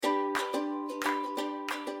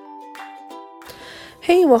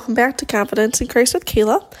Hey, welcome back to Confidence in Christ with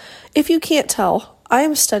Kayla. If you can't tell, I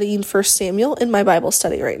am studying 1 Samuel in my Bible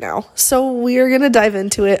study right now. So we are going to dive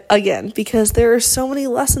into it again because there are so many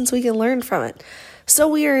lessons we can learn from it. So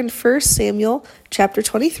we are in 1 Samuel chapter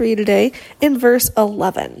 23 today in verse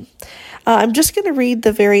 11. I'm just going to read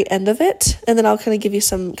the very end of it and then I'll kind of give you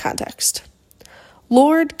some context.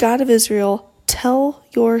 Lord God of Israel, tell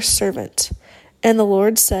your servant. And the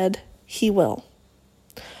Lord said, he will.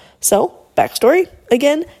 So, backstory.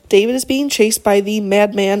 Again, David is being chased by the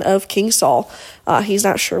madman of King Saul. He's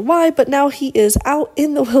not sure why, but now he is out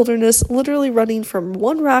in the wilderness, literally running from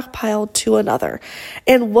one rock pile to another.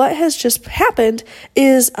 And what has just happened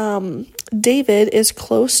is David is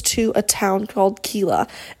close to a town called Keilah,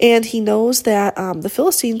 and he knows that the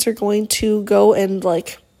Philistines are going to go and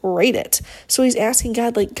raid it. So he's asking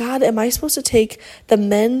God, God, am I supposed to take the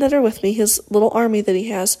men that are with me, his little army that he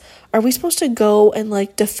has, are we supposed to go and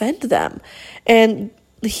defend them? And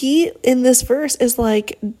he, in this verse, is I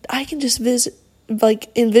can just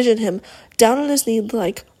envision him down on his knee,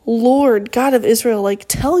 Lord, God of Israel,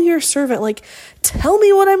 tell your servant, tell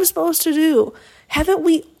me what I'm supposed to do. Haven't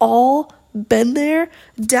we all been there,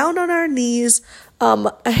 down on our knees,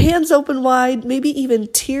 hands open wide, maybe even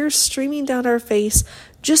tears streaming down our face,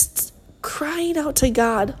 just crying out to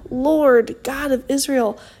God, Lord, God of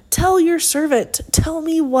Israel, tell your servant, tell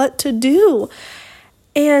me what to do.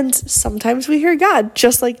 And sometimes we hear God,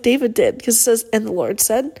 just like David did, because it says, and the Lord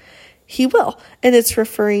said, he will. And it's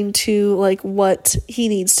referring to what he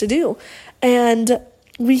needs to do. And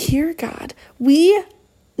we hear God. We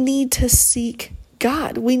need to seek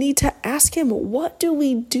God. We need to ask him, what do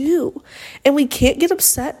we do? And we can't get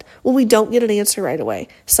upset when we don't get an answer right away.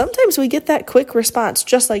 Sometimes we get that quick response,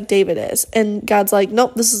 just like David is. And God's like,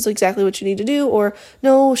 nope, this is exactly what you need to do. Or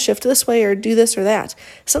no, shift this way or do this or that.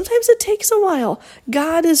 Sometimes it takes a while.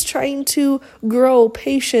 God is trying to grow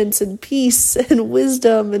patience and peace and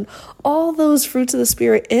wisdom and all those fruits of the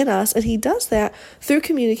Spirit in us. And he does that through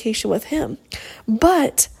communication with him.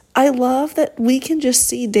 But I love that we can just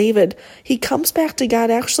see David. He comes back to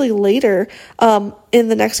God actually later in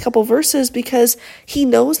the next couple verses because he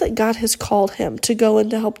knows that God has called him to go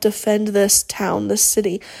and to help defend this town, this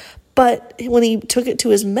city. But when he took it to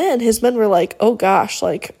his men were like, oh gosh,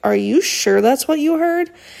 are you sure that's what you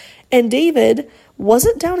heard? And David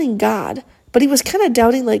wasn't doubting God, but he was kind of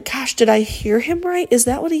doubting gosh, did I hear him right? Is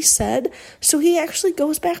that what he said? So he actually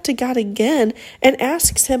goes back to God again and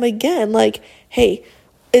asks him again, hey,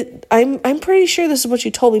 I'm pretty sure this is what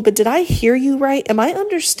you told me, but did I hear you right? Am I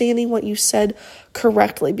understanding what you said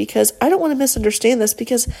correctly? Because I don't want to misunderstand this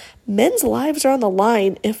because men's lives are on the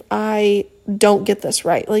line if I don't get this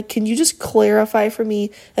right. Can you just clarify for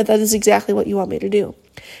me that is exactly what you want me to do?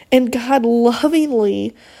 And God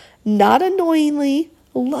lovingly, not annoyingly,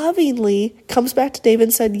 lovingly comes back to David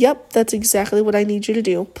and said, yep, that's exactly what I need you to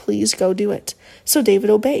do. Please go do it. So David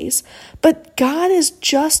obeys. But God is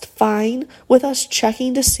just fine with us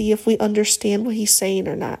checking to see if we understand what he's saying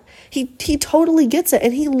or not. He totally gets it,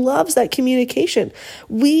 and he loves that communication.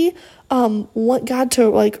 We want God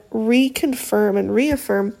to reconfirm and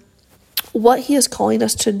reaffirm what he is calling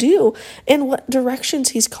us to do and what directions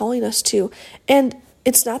he's calling us to. And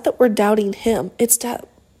it's not that we're doubting him. It's that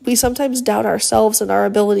we sometimes doubt ourselves and our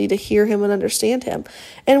ability to hear him and understand him.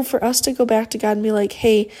 And for us to go back to God and be like,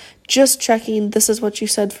 hey, just checking, this is what you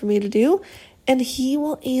said for me to do. And he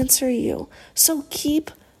will answer you. So keep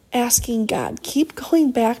asking God. Keep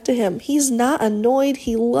going back to him. He's not annoyed.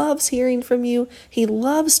 He loves hearing from you. He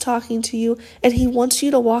loves talking to you. And he wants you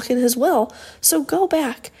to walk in his will. So go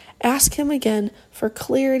back. Ask him again for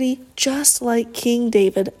clarity, just like King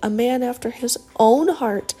David, a man after his own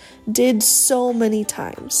heart, did so many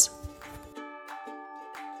times.